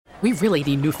We really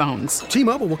need new phones.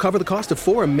 T-Mobile will cover the cost of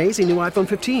 4 amazing new iPhone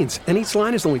 15s, and each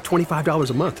line is only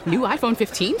 $25 a month. New iPhone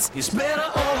 15s? It's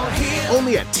better over here.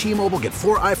 Only at T-Mobile, get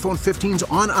 4 iPhone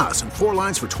 15s on us and 4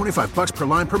 lines for $25 per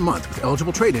line per month with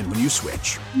eligible trade-in when you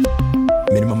switch.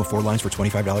 Minimum of 4 lines for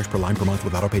 $25 per line per month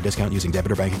with autopay discount using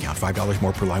debit or bank account. $5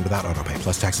 more per line without autopay,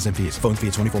 plus taxes and fees. Phone fee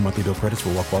at 24 monthly bill credits for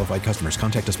well-qualified customers.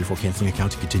 Contact us before canceling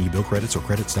account to continue bill credits or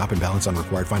credit stop and balance on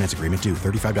required finance agreement due.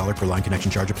 $35 per line connection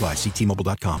charge applies. See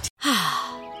T-Mobile.com.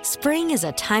 Spring is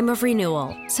a time of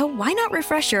renewal, so why not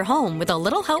refresh your home with a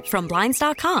little help from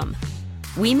Blinds.com?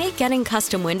 We make getting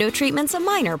custom window treatments a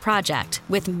minor project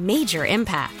with major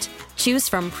impact. Choose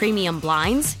from premium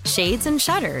blinds, shades, and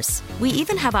shutters. We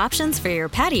even have options for your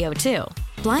patio, too.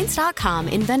 Blinds.com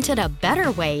invented a better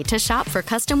way to shop for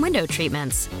custom window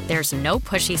treatments. There's no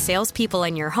pushy salespeople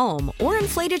in your home or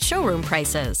inflated showroom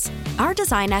prices. Our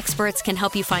design experts can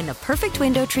help you find the perfect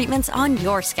window treatments on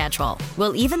your schedule.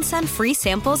 We'll even send free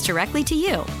samples directly to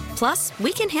you. Plus,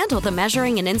 we can handle the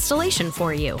measuring and installation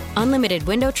for you. Unlimited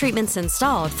window treatments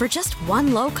installed for just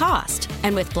one low cost.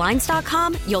 And with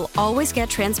Blinds.com, you'll always get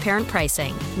transparent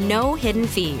pricing. No hidden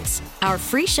fees. Our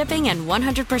free shipping and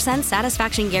 100%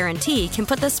 satisfaction guarantee can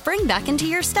put the spring back into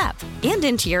your step and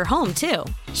into your home, too.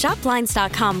 Shop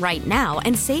Blinds.com right now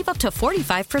and save up to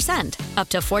 45%. Up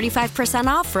to 45%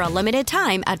 off for a limited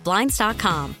time at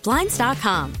Blinds.com.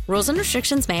 Blinds.com. Rules and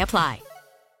restrictions may apply.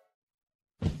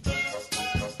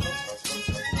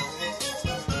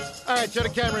 All right, Joe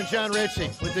DeCamera, John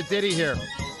Ritchie with the Diddy here.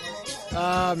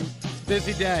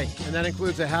 Busy day, and that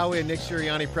includes a Howie and Nick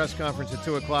Sirianni press conference at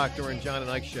 2 o'clock during John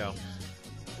and Ike show.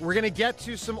 We're going to get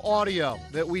to some audio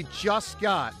that we just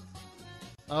got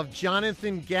of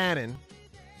Jonathan Gannon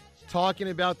talking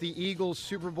about the Eagles'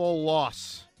 Super Bowl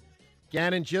loss.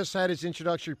 Gannon just had his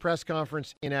introductory press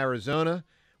conference in Arizona.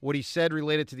 What he said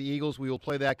related to the Eagles, we will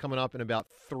play that coming up in about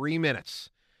 3 minutes.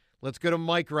 Let's go to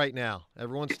Mike right now.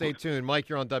 Everyone stay tuned. Mike,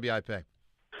 you're on WIP.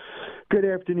 Good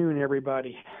afternoon,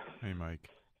 everybody. Hey, Mike.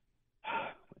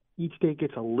 Each day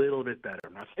gets a little bit better.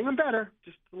 I'm not saying I'm better,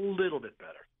 just a little bit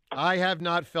better. I have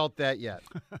not felt that yet.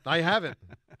 I haven't.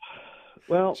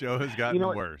 Well, Joe has gotten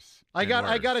worse. I got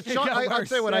a chuckle. I'll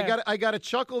tell you what, Yeah. I got a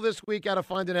chuckle this week out of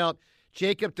finding out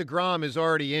Jacob deGrom is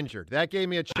already injured. That gave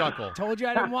me a chuckle. Told you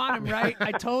I didn't want him, right?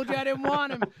 I told you I didn't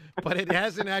want him. But it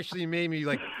hasn't actually made me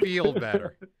feel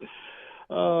better.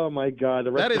 Oh my God,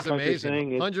 the rest That of is the country amazing.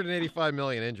 saying 185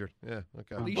 million injured. Yeah,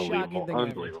 okay.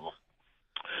 Unbelievable.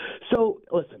 So,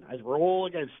 listen, as we're all,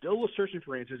 again, still searching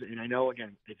for answers, and I know,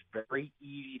 again, it's very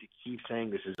easy to keep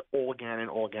saying this is all Gannon.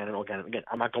 Again,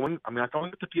 I'm not going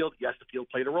with the field. Yes, the field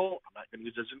played a role. I'm not going to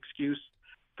use this as an excuse.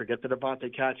 Forget the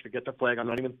Devontae catch. Forget the flag. I'm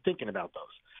not even thinking about those.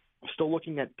 I'm still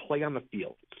looking at play on the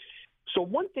field. So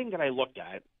one thing that I looked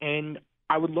at, and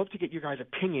I would love to get your guys'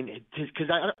 opinion, because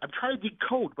I'm trying to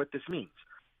decode what this means.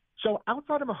 So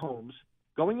outside of Mahomes,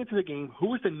 going into the game, who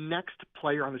was the next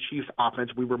player on the Chiefs'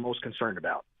 offense we were most concerned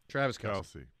about? Travis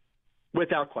Kelce.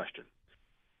 Without question.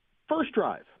 First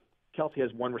drive, Kelce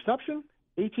has 1 reception,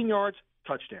 18 yards,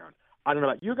 touchdown. I don't know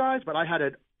about you guys, but I had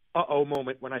an uh-oh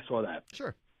moment when I saw that.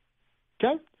 Sure.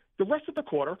 Okay? The rest of the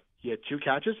quarter, he had 2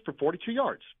 catches for 42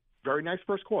 yards. Very nice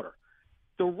first quarter.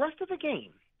 The rest of the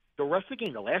game, the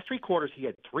last 3 quarters, he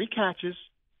had 3 catches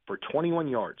for 21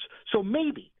 yards. So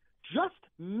maybe, just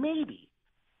maybe,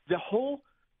 the whole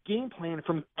game plan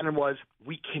from Gannon was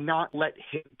we cannot let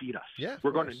him beat us. Yeah,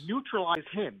 we're going to neutralize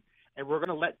him, and we're going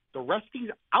to let the rest of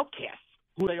these outcasts,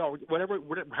 who they are, whatever,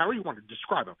 however you want to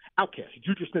describe them, outcasts,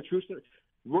 Juju Smith-Schuster,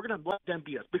 we're going to let them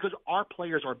beat us because our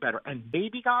players are better. And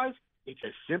maybe, guys, it's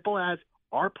as simple as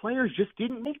our players just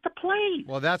didn't make the play.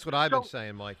 Well, that's what I've been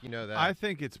saying, Mike. You know that. I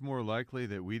think it's more likely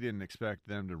that we didn't expect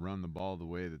them to run the ball the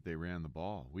way that they ran the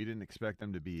ball. We didn't expect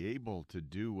them to be able to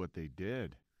do what they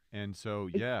did. And so,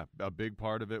 yeah, a big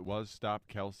part of it was stop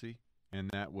Kelce, and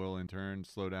that will in turn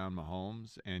slow down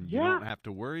Mahomes. And you don't have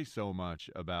to worry so much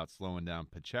about slowing down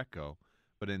Pacheco.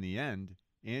 But in the end,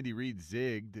 Andy Reid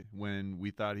zigged when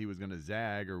we thought he was going to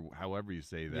zag, or however you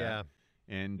say that. Yeah.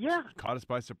 And caught us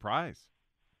by surprise.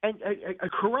 And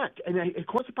correct. And it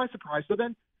caught us by surprise. So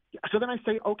then I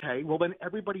say, okay, well then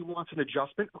everybody wants an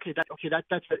adjustment.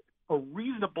 That's a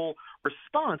reasonable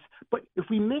response. But if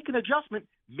we make an adjustment,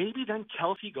 maybe then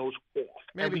Kelce goes off,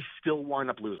 and we still wind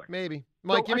up losing. Maybe,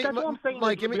 Mike. So, that's what I'm saying.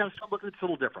 Mike, we got to start looking at it a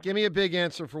little different. Give me a big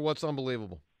answer for what's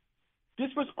unbelievable. This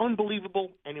was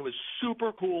unbelievable, and it was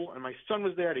super cool. And my son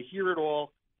was there to hear it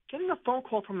all. Getting a phone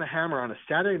call from the Hammer on a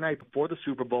Saturday night before the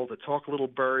Super Bowl to talk little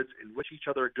birds and wish each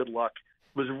other good luck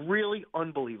was really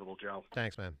unbelievable, Joe.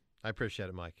 Thanks, man. I appreciate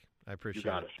it, Mike. I appreciate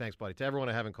got it. it. Thanks, buddy. To everyone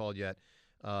I haven't called yet,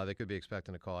 they could be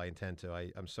expecting a call. I intend to.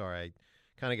 I'm sorry.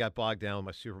 I kind of got bogged down with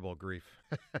my Super Bowl grief.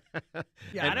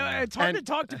 Yeah, I know, it's hard to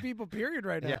talk to people, period,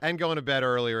 right now. Yeah, and going to bed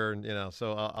earlier, and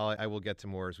so I will get to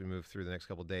more as we move through the next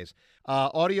couple of days.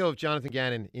 Audio of Jonathan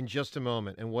Gannon in just a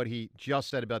moment and what he just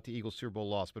said about the Eagles Super Bowl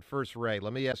loss. But first, Ray,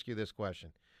 let me ask you this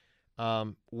question.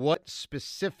 What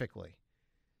specifically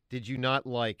did you not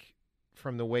like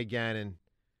from the way Gannon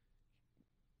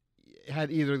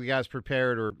had either of the guys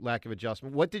prepared or lack of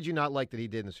adjustment? What did you not like that he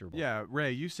did in the Super Bowl? Yeah,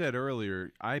 Ray, you said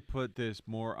earlier, I put this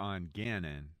more on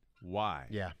Gannon. Why?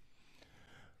 Yeah.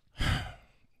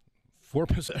 4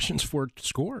 possessions, 4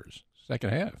 scores,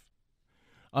 second half.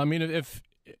 I mean, if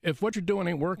what you're doing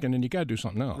ain't working, then you got to do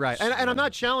something else. Right, and I'm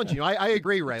not challenging you. I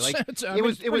agree, Ray. Like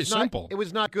it was simple. It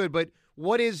was not good. But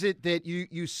what is it that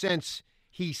you sense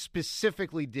he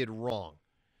specifically did wrong?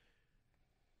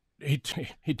 He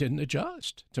didn't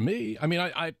adjust to me. I mean,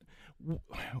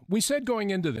 we said going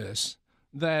into this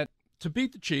that to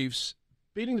beat the Chiefs,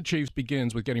 beating the Chiefs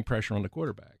begins with getting pressure on the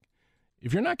quarterback.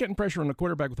 If you're not getting pressure on the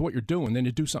quarterback with what you're doing, then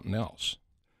you do something else.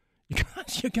 You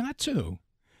got to.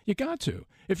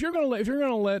 If you're gonna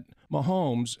let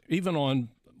Mahomes, even on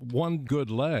one good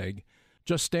leg,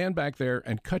 just stand back there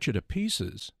and cut you to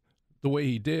pieces the way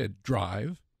he did,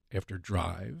 drive after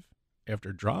drive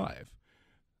after drive,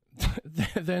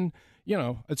 then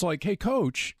it's like, hey,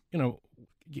 coach,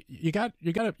 you got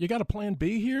a plan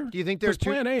B here. Do you think there's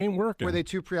plan A ain't working? Were they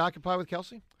too preoccupied with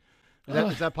Kelsey?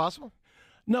 Is that possible?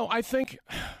 No, I think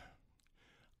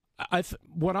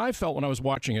what I felt when I was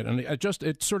watching it, and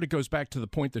it sort of goes back to the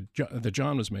point that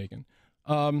John was making.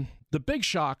 The big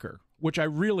shocker, which I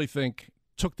really think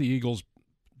took the Eagles'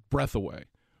 breath away,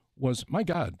 was, my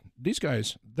God, these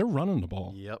guys, they're running the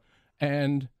ball. Yep.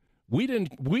 And we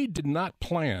did not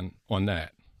plan on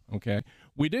that. Okay,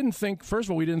 we didn't think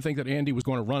that Andy was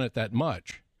going to run it that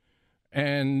much,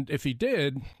 and if he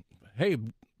did, hey,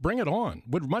 bring it on.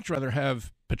 Would much rather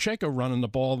have Pacheco running the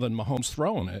ball than Mahomes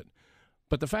throwing it.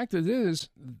 But the fact is,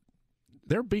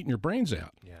 they're beating your brains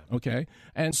out. Yeah. Okay,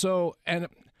 and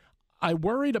I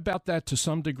worried about that to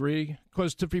some degree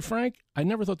because, to be frank, I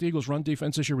never thought the Eagles' run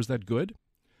defense this year was that good.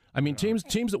 I mean, teams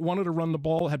that wanted to run the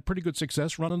ball had pretty good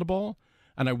success running the ball,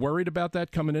 and I worried about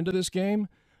that coming into this game.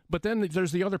 But then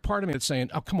there's the other part of me that's saying,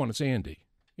 "Oh, come on, it's Andy.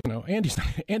 Andy's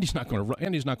not going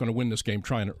to win this game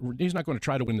he's not going to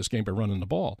try to win this game by running the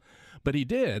ball." But he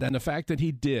did, and the fact that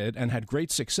he did and had great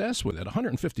success with it,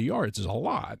 150 yards is a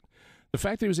lot. The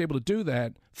fact that he was able to do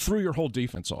that threw your whole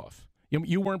defense off.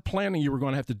 You weren't planning you were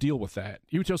going to have to deal with that.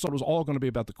 You just thought it was all going to be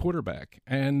about the quarterback.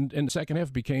 And in the second half,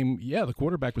 it became, the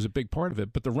quarterback was a big part of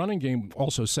it, but the running game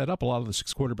also set up a lot of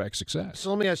the quarterback success. So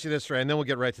let me ask you this, Ray, and then we'll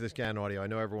get right to this Gannon audio. I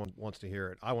know everyone wants to hear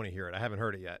it. I want to hear it. I haven't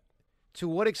heard it yet. To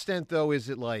what extent, though, is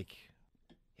it like,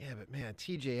 but man,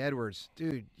 TJ Edwards,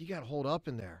 dude, you got to hold up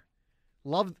in there.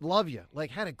 Love you.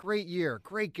 Like, had a great year.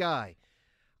 Great guy.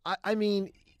 I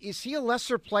mean, is he a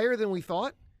lesser player than we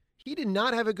thought? He did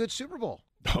not have a good Super Bowl.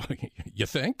 You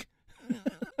think?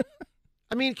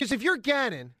 I mean, because if you're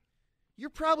Gannon, you're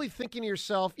probably thinking to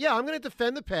yourself, I'm going to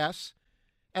defend the pass,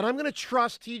 and I'm going to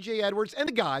trust TJ Edwards and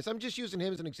the guys. I'm just using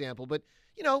him as an example, but,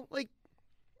 handle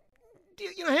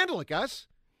it, guys.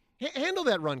 Handle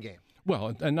that run game.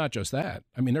 Well, and not just that.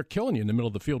 I mean, they're killing you in the middle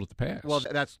of the field with the pass. Well,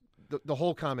 that's the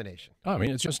whole combination. I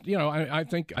mean, it's just, I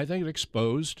think it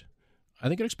exposed. I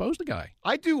think it exposed the guy.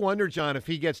 I do wonder, John, if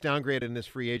he gets downgraded in this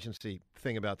free agency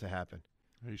thing about to happen.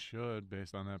 He should,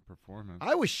 based on that performance.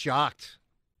 I was shocked.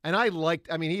 And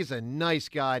he's a nice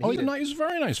guy. He's a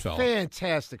very nice fella.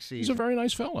 Fantastic season. He's a very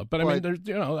nice fella. But there's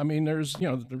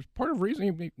part of the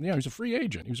reason, he's a free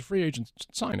agent. He was a free agent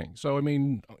signing. So, I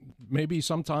mean, maybe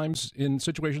sometimes in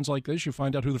situations like this, you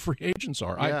find out who the free agents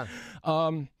are. Yeah.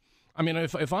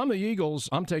 If I'm the Eagles,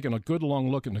 I'm taking a good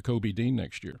long look at Nakobe Dean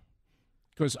next year.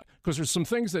 Because there's some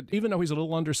things that, even though he's a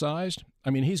little undersized,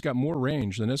 he's got more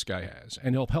range than this guy has,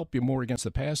 and he'll help you more against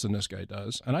the pass than this guy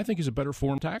does. And I think he's a better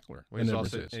form tackler. And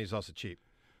he's also cheap.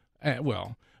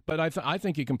 But I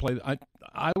think he can play.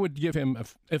 I would give him,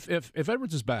 if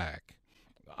Edwards is back,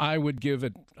 I would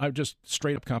just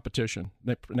straight up competition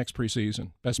next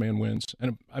preseason. Best man wins,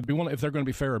 and I'd be willing, if they're going to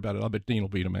be fair about it, I'll bet Dean will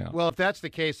beat him out. Well, if that's the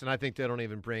case, then I think they don't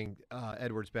even bring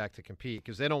Edwards back to compete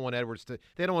because they don't want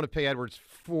They don't want to pay Edwards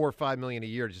 $4 or $5 million a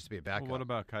year just to be a backup. Well, what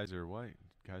about Kaiser White?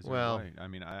 White. I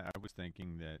mean, I was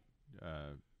thinking that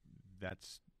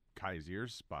that's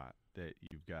Kaiser's spot that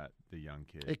you've got the young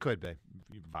kid. It could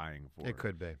be vying for. It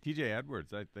could be. TJ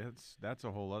Edwards. That's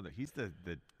a whole other. He's the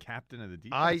captain of the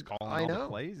defense, calling all the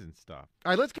plays and stuff.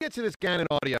 All right, let's get to this Gannon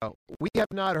audio. We have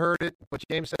not heard it, but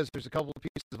James says there's a couple of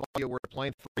pieces of audio we're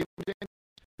playing. 3 of them, James.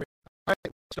 All right,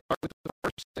 let's start with the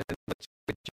first, and let's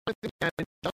get Jonathan Gannon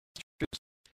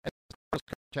as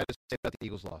had to say about the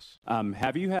Eagles' loss.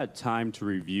 Have you had time to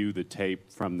review the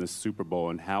tape from the Super Bowl,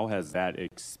 and how has that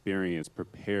experience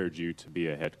prepared you to be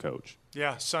a head coach?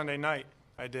 Yeah, Sunday night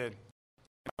I did,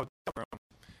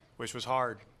 which was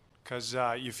hard because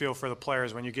you feel for the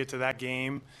players when you get to that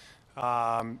game.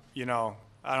 You know,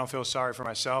 I don't feel sorry for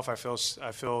myself. I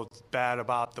feel bad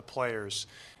about the players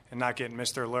and not getting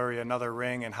Mr. Lurie another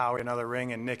ring and Howie another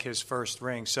ring and Nick his first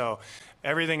ring. So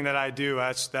everything that I do,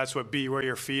 that's what be where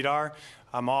your feet are.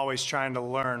 I'm always trying to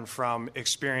learn from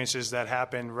experiences that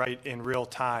happen right in real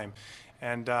time.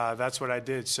 And that's what I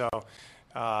did. So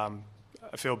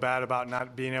I feel bad about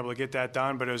not being able to get that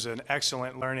done, but it was an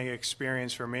excellent learning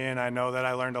experience for me. And I know that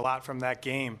I learned a lot from that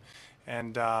game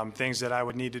and things that I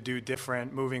would need to do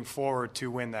different moving forward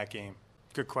to win that game.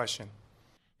 Good question.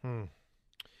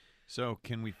 So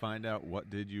can we find out what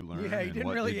did you learn? Yeah, you didn't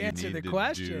really answer the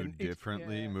question. Do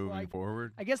differently moving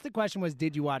forward? I guess the question was,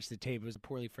 did you watch the tape? It was a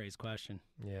poorly phrased question.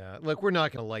 Yeah, look, we're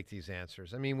not going to like these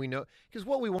answers. I mean, we know, because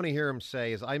what we want to hear him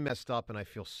say is, I messed up and I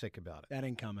feel sick about it. That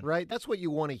ain't coming. Right? That's what you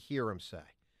want to hear him say.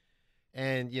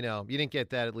 And, you know, you didn't get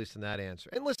that, at least in that answer.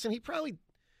 And listen, he probably,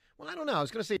 well, I don't know. I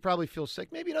was going to say he probably feels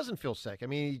sick. Maybe he doesn't feel sick. I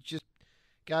mean, he just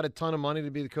got a ton of money to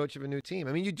be the coach of a new team.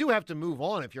 I mean, you do have to move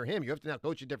on if you're him. You have to now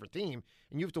coach a different team,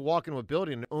 and you have to walk into a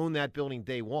building and own that building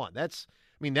day one.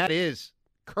 That is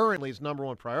currently his number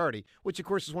one priority, which, of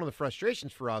course, is one of the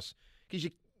frustrations for us, because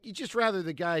you just rather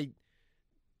the guy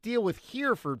deal with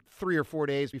here for 3 or 4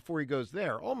 days before he goes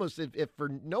there, almost if for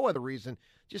no other reason,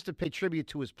 just to pay tribute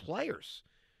to his players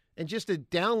and just to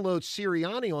download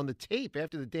Sirianni on the tape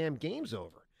after the damn game's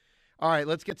over. All right,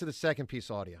 let's get to the second piece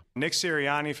of audio. Nick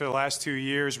Sirianni for the last 2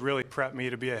 years really prepped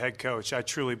me to be a head coach. I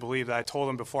truly believe that. I told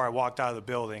him before I walked out of the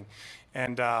building.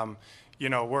 And, you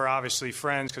know, we're obviously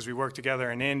friends because we worked together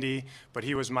in Indy, but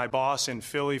he was my boss in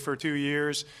Philly for 2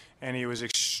 years, and he was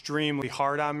extremely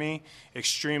hard on me,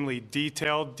 extremely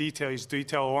detailed. He's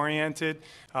detail-oriented,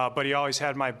 but he always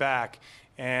had my back.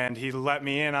 And he let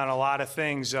me in on a lot of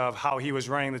things of how he was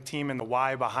running the team and the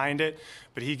why behind it,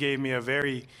 but he gave me a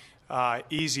very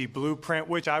easy blueprint,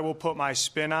 which I will put my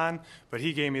spin on, but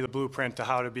he gave me the blueprint to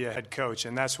how to be a head coach.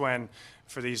 And that's when,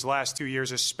 for these last 2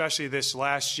 years, especially this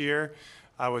last year,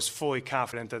 I was fully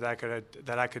confident that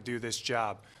I could do this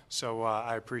job. So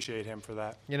I appreciate him for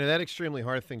that. You know, that extremely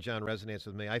hard thing, John, resonates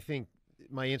with me. I think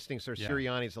my instincts are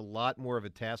Sirianni's a lot more of a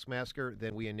taskmaster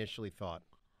than we initially thought.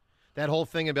 That whole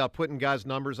thing about putting guys'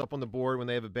 numbers up on the board when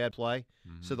they have a bad play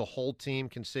so the whole team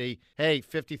can see, hey,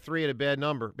 53 at a bad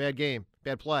number, bad game,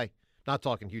 bad play. Not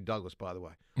talking Hugh Douglas, by the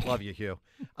way. Love you, Hugh.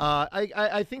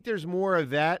 I think there's more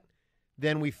of that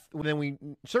than we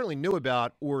certainly knew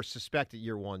about or suspected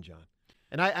year one, John.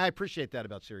 And I appreciate that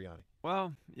about Sirianni.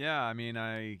 Well, yeah, I mean,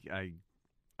 I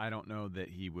don't know that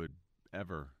he would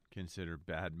ever consider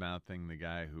bad-mouthing the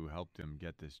guy who helped him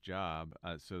get this job.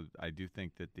 So I do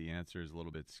think that the answer is a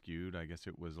little bit skewed. I guess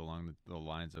it was along the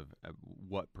lines of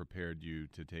what prepared you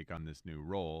to take on this new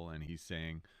role, and he's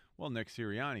saying, well, Nick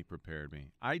Sirianni prepared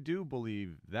me. I do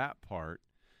believe that part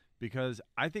because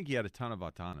I think he had a ton of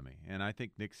autonomy, and I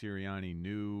think Nick Sirianni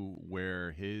knew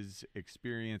where his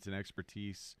experience and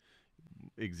expertise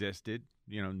existed.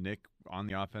 You know, Nick on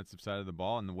the offensive side of the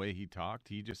ball and the way he talked,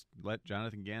 he just let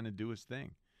Jonathan Gannon do his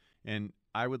thing. And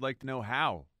I would like to know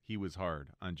how he was hard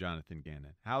on Jonathan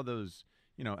Gannon. How those,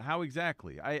 you know, how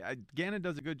exactly. Gannon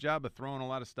does a good job of throwing a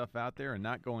lot of stuff out there and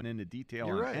not going into detail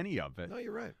on any of it. No,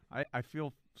 you're right. I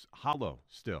feel hollow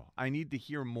still. I need to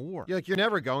hear more. You're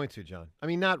never going to, John. I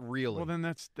mean, not really. Well, then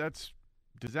that's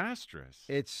disastrous.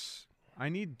 I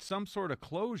need some sort of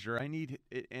closure. I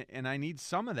need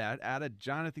some of that out of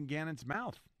Jonathan Gannon's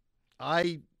mouth.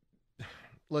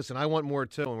 Listen, I want more,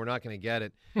 too, and we're not going to get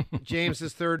it. James,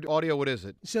 this third audio, what is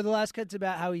it? So the last cut's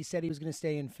about how he said he was going to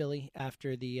stay in Philly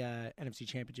after the NFC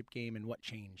Championship game and what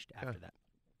changed after that.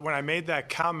 When I made that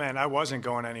comment, I wasn't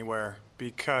going anywhere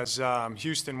because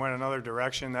Houston went another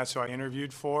direction. That's who I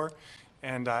interviewed for.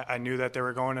 And I knew that they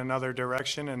were going another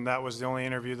direction, and that was the only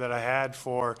interview that I had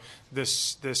for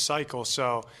this cycle.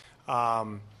 So,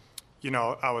 you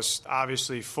know, I was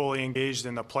obviously fully engaged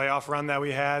in the playoff run that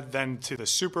we had, then to the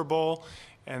Super Bowl.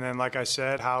 And then, like I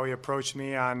said, Howie approached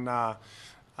me on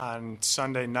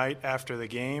Sunday night after the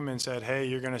game and said, hey,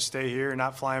 you're going to stay here. You're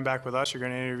not flying back with us. You're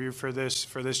going to interview for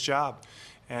this job.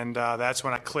 And that's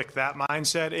when I clicked that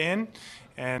mindset in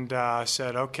and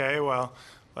said, okay, well,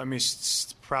 let me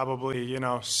probably, you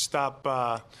know, stop.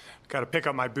 Got to pick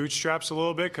up my bootstraps a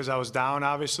little bit because I was down,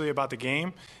 obviously, about the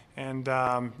game. And,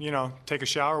 you know, take a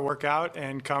shower, work out,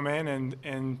 and come in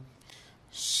and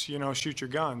you know, shoot your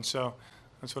gun. So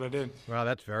that's what I did. Wow,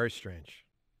 that's very strange.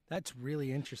 That's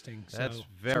really interesting. That's so,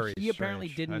 very so he apparently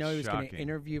strange. didn't That's know he was going to shocking.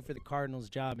 interview for the Cardinals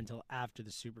job until after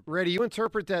the Super Bowl. Ray, do you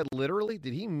interpret that literally?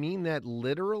 Did he mean that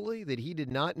literally? That he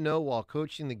did not know while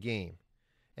coaching the game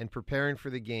and preparing for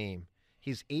the game,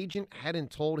 his agent hadn't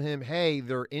told him, hey,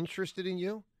 they're interested in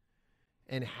you?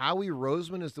 And Howie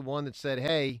Roseman is the one that said,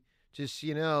 hey, just so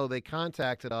you know, they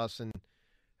contacted us, and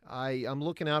I'm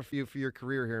looking out for you for your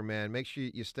career here, man. Make sure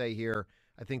you stay here.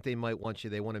 I think they might want you.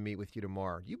 They want to meet with you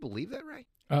tomorrow. Do you believe that, Ray?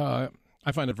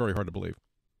 I find it very hard to believe.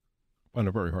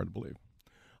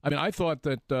 I mean, I thought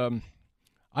that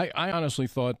I honestly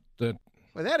thought that.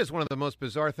 Well, that is one of the most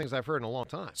bizarre things I've heard in a long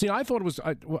time. See, I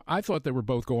thought they were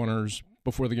both goners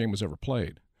before the game was ever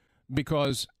played,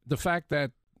 because the fact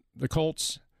that the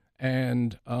Colts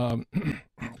and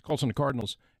the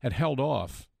Cardinals had held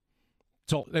off,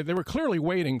 so they were clearly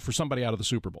waiting for somebody out of the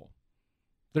Super Bowl.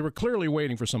 Now,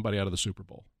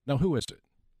 who is it?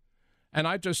 And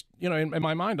I just, in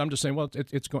my mind, I'm just saying, well,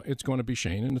 it's going to be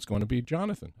Shane and it's going to be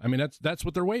Jonathan. I mean, that's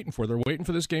what they're waiting for. They're waiting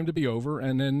for this game to be over,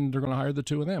 and then they're going to hire the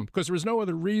two of them, because there was no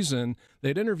other reason.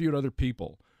 They'd interviewed other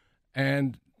people,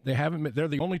 and they're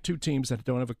the only two teams that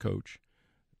don't have a coach.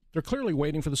 They're clearly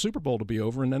waiting for the Super Bowl to be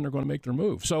over, and then they're going to make their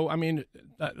move. So, I mean,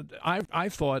 I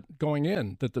thought going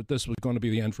in that this was going to be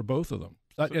the end for both of them.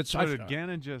 So did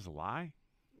Gannon just lie?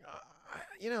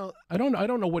 I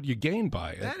don't know what you gain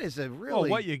by it. That is a really... Well,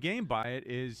 what you gain by it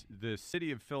is the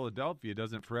city of Philadelphia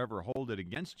doesn't forever hold it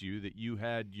against you that you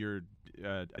had your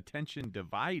attention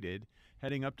divided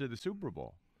heading up to the Super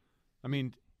Bowl. I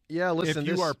mean, yeah, listen,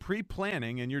 if you are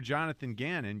pre-planning and you're Jonathan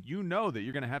Gannon, you know that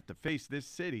you're going to have to face this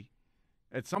city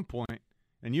at some point,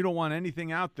 and you don't want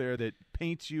anything out there that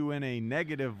paints you in a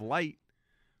negative light.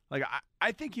 Like,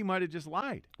 I think he might have just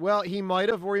lied. Well, he might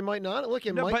have, or he might not. Look,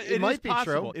 it might be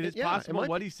possible. true. It is possible.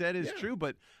 What he said is true,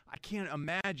 but I can't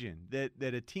imagine that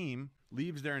a team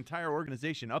leaves their entire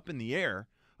organization up in the air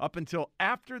up until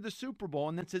after the Super Bowl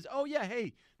and then says, oh, yeah,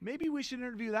 hey, maybe we should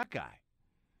interview that guy.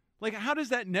 Like, how does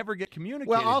that never get communicated?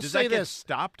 Well, I'll does say that get this.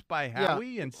 stopped by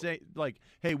Howie and say, like,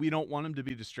 hey, we don't want him to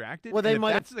be distracted? Well, if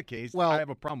that's the case, I have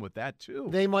a problem with that, too.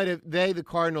 The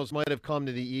Cardinals might have come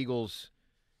to the Eagles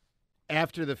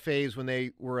after the phase when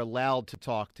they were allowed to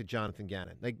talk to Jonathan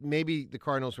Gannon. Like, maybe the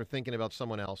Cardinals were thinking about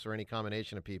someone else or any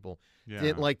combination of people. Yeah.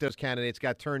 Didn't like those candidates,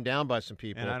 got turned down by some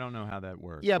people. And I don't know how that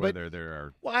works. Yeah, whether but there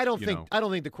are. Well, I don't think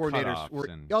the coordinators were.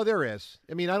 Oh, there is.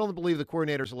 I mean, I don't believe the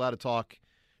coordinator's allowed to talk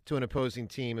to an opposing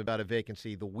team about a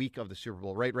vacancy the week of the Super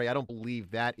Bowl, right? Ray, I don't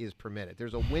believe that is permitted.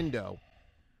 There's a window.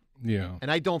 Yeah.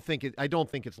 And I don't think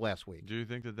it's last week. Do you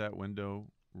think that window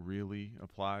really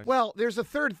applies? Well, there's a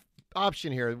third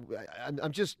option here.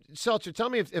 I'm just, Seltzer, tell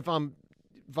me if I'm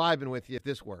vibing with you, if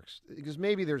this works. Because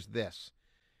maybe there's this.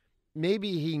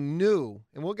 Maybe he knew,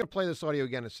 and we're going to play this audio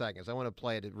again in a second, because I want to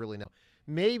play it to really know.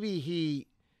 Maybe he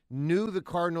knew the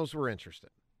Cardinals were interested,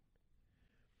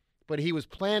 but he was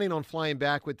planning on flying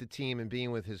back with the team and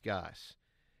being with his guys.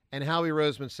 And Howie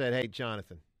Roseman said, hey,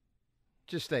 Jonathan,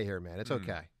 just stay here, man. It's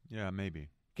okay. Yeah, maybe.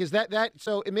 Because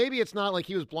so maybe it's not like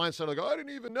he was blindsided, like, oh, I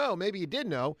didn't even know. Maybe he did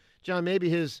know. John, maybe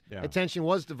his attention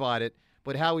was divided,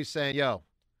 but Howie's saying, yo,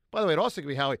 by the way, it also could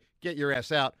be Howie, get your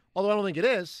ass out. Although I don't think it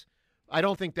is. I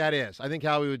don't think that is. I think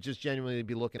Howie would just genuinely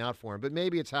be looking out for him. But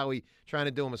maybe it's Howie trying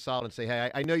to do him a solid and say,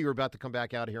 hey, I know you were about to come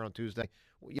back out here on Tuesday,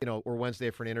 or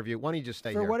Wednesday for an interview. Why don't you just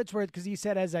stay here? For what it's worth, because he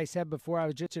said, as I said before, I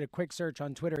was just did a quick search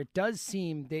on Twitter, it does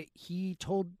seem that he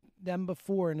told them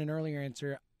before in an earlier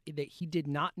answer that he did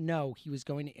not know he was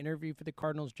going to interview for the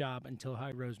Cardinals job until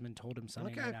Howie Roseman told him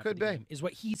something. Okay, right after could the be. game, is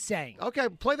what he's saying. Okay,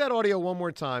 play that audio one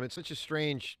more time. It's such a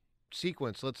strange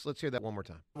sequence. Let's hear that one more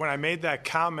time. When I made that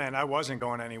comment, I wasn't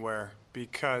going anywhere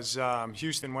because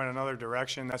Houston went another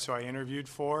direction. That's who I interviewed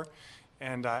for.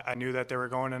 And I knew that they were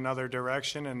going another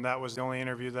direction, and that was the only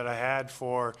interview that I had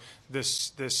for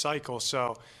this cycle.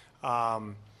 So,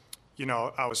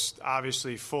 I was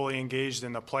obviously fully engaged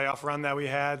in the playoff run that we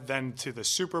had, then to the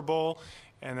Super Bowl.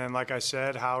 And then, like I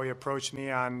said, Howie approached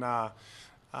me on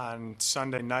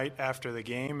Sunday night after the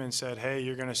game and said, hey,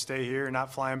 you're going to stay here, you're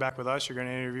not flying back with us, you're going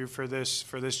to interview for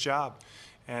this job.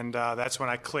 And that's when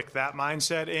I clicked that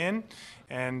mindset in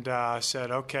and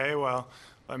said, okay, well,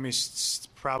 let me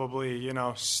probably,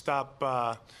 stop,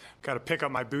 got to pick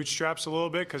up my bootstraps a little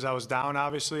bit because I was down,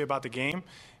 obviously, about the game.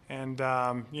 And,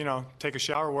 take a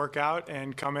shower, work out,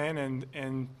 and come in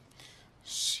and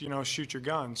shoot your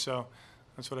gun. So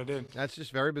that's what I did. That's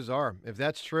just very bizarre. If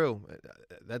that's true,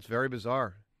 that's very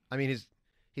bizarre. I mean,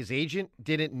 his agent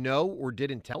didn't know or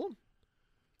didn't tell him?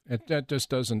 That just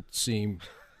doesn't seem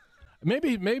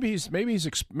Maybe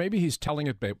he's telling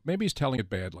it. Maybe he's telling it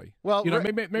badly. Well,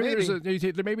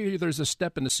 maybe there's a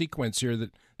step in the sequence here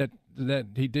that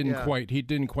he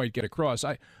didn't quite get across.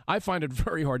 I find it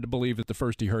very hard to believe that the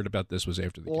first he heard about this was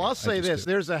after the game. Well, I'll say this: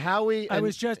 there's a Howie and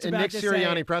Nick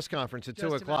Sirianni press conference at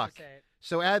 2:00.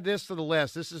 So add this to the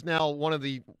list. This is now one of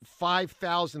the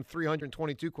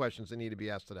 5,322 questions that need to be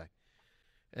asked today,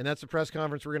 and that's a press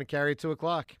conference we're going to carry at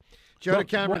 2:00. Joe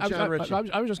DeCamera, John Ritchie.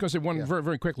 I was just going to say one very,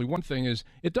 very quickly. One thing is,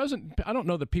 I don't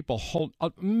know that people hold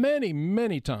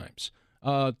many times.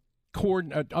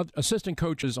 Assistant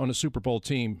coaches on a Super Bowl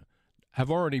team have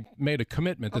already made a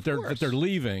commitment that they're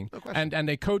leaving, and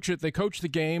they coach it. They coach the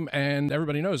game, and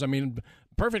everybody knows. I mean,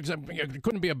 perfect example. It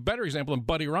couldn't be a better example than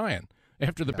Buddy Ryan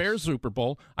after the Bears Super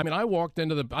Bowl. I mean, I walked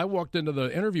into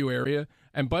the interview area,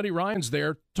 and Buddy Ryan's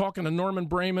there talking to Norman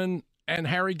Brayman and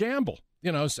Harry Gamble.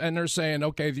 And they're saying,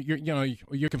 okay,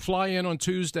 you can fly in on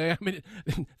Tuesday. I mean,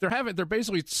 they're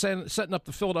basically setting up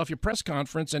the Philadelphia press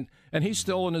conference, and he's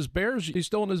still in his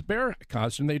Bear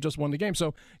costume. They just won the game,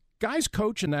 so guys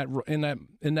coach in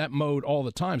that mode all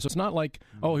the time. So it's not like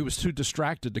he was too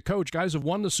distracted to coach. Guys have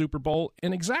won the Super Bowl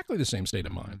in exactly the same state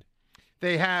of mind.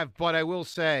 They have, but I will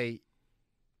say,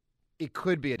 it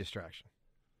could be a distraction,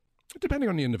 depending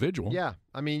on the individual. Yeah,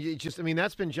 I mean,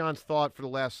 that's been John's thought for the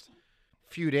last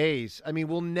few days. I mean,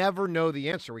 we'll never know the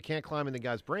answer. We can't climb in the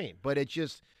guy's brain. But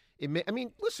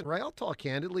listen, right? I'll talk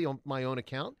candidly on my own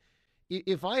account.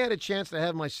 If I had a chance to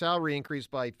have my salary increase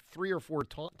by 3 or 4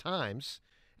 times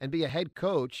and be a head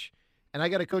coach, and I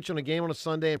got to coach on a game on a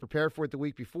Sunday and prepare for it the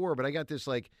week before, but I got this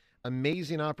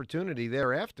amazing opportunity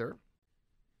thereafter,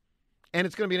 and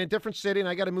it's going to be in a different city, and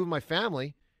I got to move my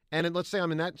family, and then let's say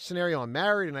I'm in that scenario, I'm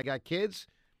married and I got kids,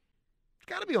 it's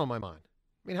got to be on my mind.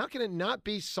 I mean, how can it not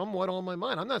be somewhat on my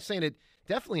mind? I'm not saying it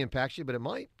definitely impacts you, but it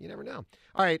might. You never know.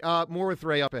 All right, more with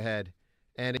Ray up ahead.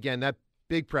 And, again, that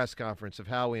big press conference of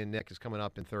Howie and Nick is coming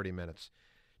up in 30 minutes.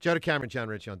 Joe DeCamera, John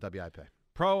Ritchie on WIP.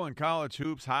 Pro and college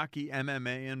hoops, hockey,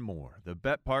 MMA, and more. The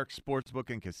BetPark Sportsbook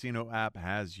and Casino app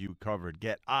has you covered.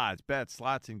 Get odds, bets,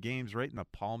 slots, and games right in the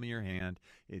palm of your hand.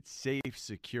 It's safe,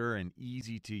 secure, and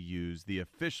easy to use. The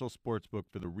official sportsbook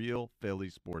for the real Philly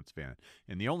sports fan.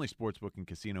 And the only sportsbook and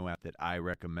casino app that I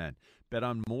recommend. Bet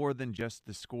on more than just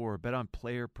the score. Bet on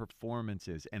player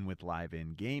performances. And with live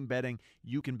in-game betting,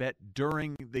 you can bet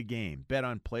during the game. Bet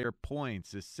on player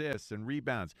points, assists, and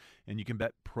rebounds. And you can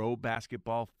bet pro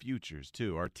basketball futures,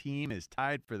 too. Our team is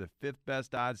tied for the 5th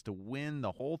best odds to win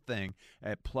the whole thing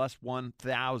at plus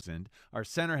 1,000. Our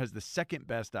center has the 2nd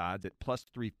best odds at plus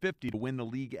 350 to win the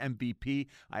league MVP.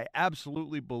 I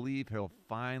absolutely believe he'll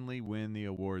finally win the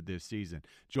award this season.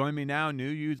 Join me now. New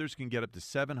users can get up to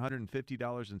 $750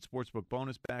 in sportsbook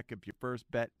bonus back if your first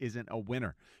bet isn't a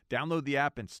winner. Download the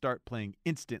app and start playing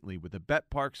instantly with the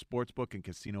BetPark Sportsbook and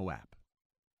Casino app.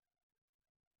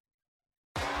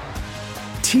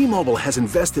 T-Mobile has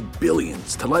invested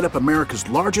billions to light up America's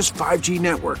largest 5G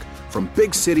network, from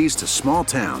big cities to small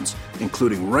towns,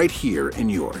 including right here in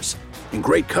yours. And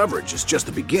great coverage is just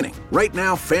the beginning. Right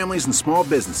now, families and small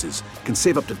businesses can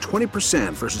save up to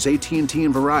 20% versus AT&T and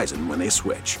Verizon when they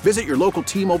switch. Visit your local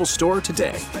T-Mobile store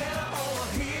today.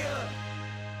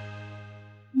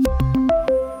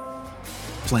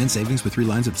 Plan savings with 3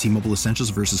 lines of T-Mobile Essentials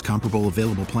versus comparable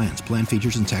available plans. Plan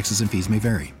features and taxes and fees may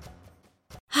vary.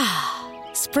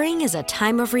 Spring is a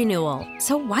time of renewal,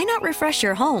 so why not refresh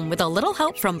your home with a little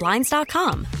help from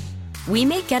Blinds.com? We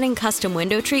make getting custom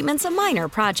window treatments a minor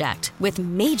project with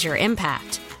major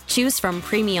impact. Choose from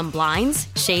premium blinds,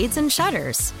 shades, and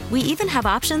shutters. We even have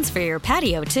options for your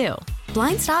patio, too.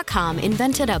 Blinds.com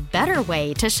invented a better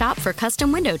way to shop for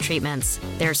custom window treatments.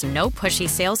 There's no pushy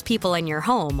salespeople in your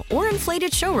home or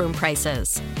inflated showroom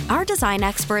prices. Our design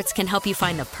experts can help you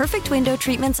find the perfect window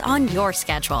treatments on your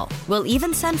schedule. We'll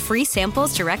even send free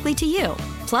samples directly to you.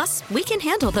 Plus, we can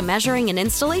handle the measuring and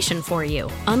installation for you.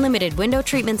 Unlimited window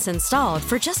treatments installed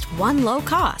for just one low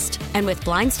cost. And with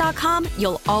Blinds.com,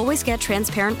 you'll always get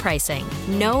transparent pricing.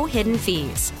 No hidden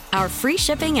fees. Our free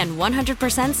shipping and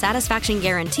 100% satisfaction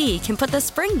guarantee can put the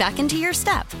spring back into your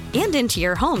step and into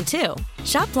your home, too.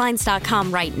 Shop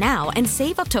Blinds.com right now and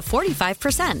save up to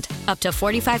 45%. Up to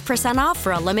 45% off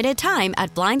for a limited time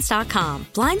at Blinds.com.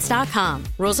 Blinds.com.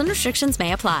 Rules and restrictions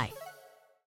may apply.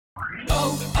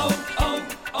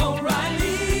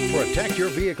 Protect your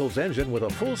vehicle's engine with a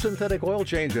full synthetic oil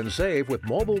change and save with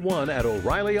Mobil 1 at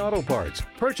O'Reilly Auto Parts.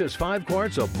 Purchase 5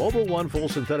 quarts of Mobil 1 full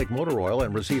synthetic motor oil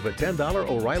and receive a $10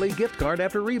 O'Reilly gift card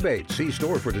after rebate. See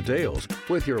store for details.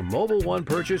 With your Mobil 1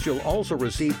 purchase, you'll also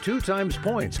receive 2 times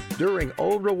points during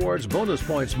O Rewards Bonus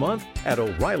Points Month at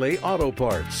O'Reilly Auto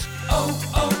Parts.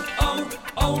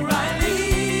 O'Reilly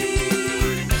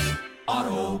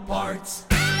Parts.